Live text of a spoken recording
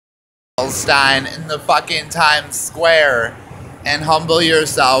Stein in the fucking Times Square and humble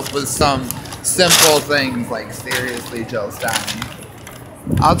yourself with some simple things. Like, seriously, Jill Stein.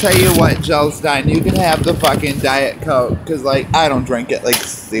 I'll tell you what, Jill Stein, you can have the fucking Diet Coke, because, like, I don't drink it, like,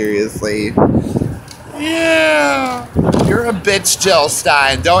 seriously. Yeah. You're a bitch, Jill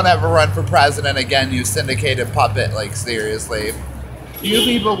Stein. Don't ever run for president again, you syndicated puppet, like, seriously. You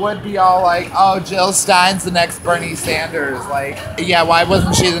people would be all like, oh, Jill Stein's the next Bernie Sanders. Like, yeah, why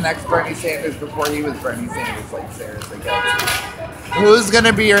wasn't she the next Bernie Sanders before he was Bernie Sanders? Like, seriously, guys. Who's going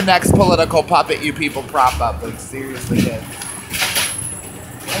to be your next political puppet you people prop up? Like, seriously, guys.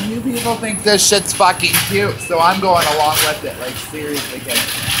 And you people think this shit's fucking cute, so I'm going along with it. Like, seriously, guys.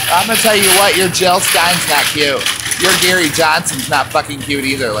 I'm going to tell you what, your Jill Stein's not cute. Your Gary Johnson's not fucking cute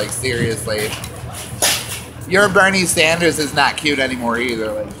either. Like, seriously. Your Bernie Sanders is not cute anymore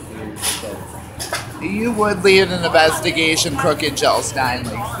either. Like, seriously. You would lead an investigation, crooked Jill Stein.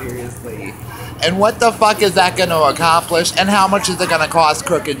 Like, seriously. And what the fuck is that going to accomplish? And how much is it going to cost,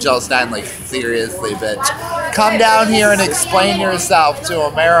 crooked Jill Stein? Like, seriously, bitch. Come down here and explain yourself to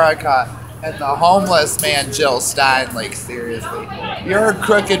America and the homeless man, Jill Stein. Like, seriously. You're a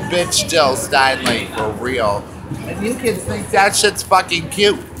crooked bitch, Jill Stein. Like, for real. And you kids think that shit's fucking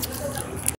cute.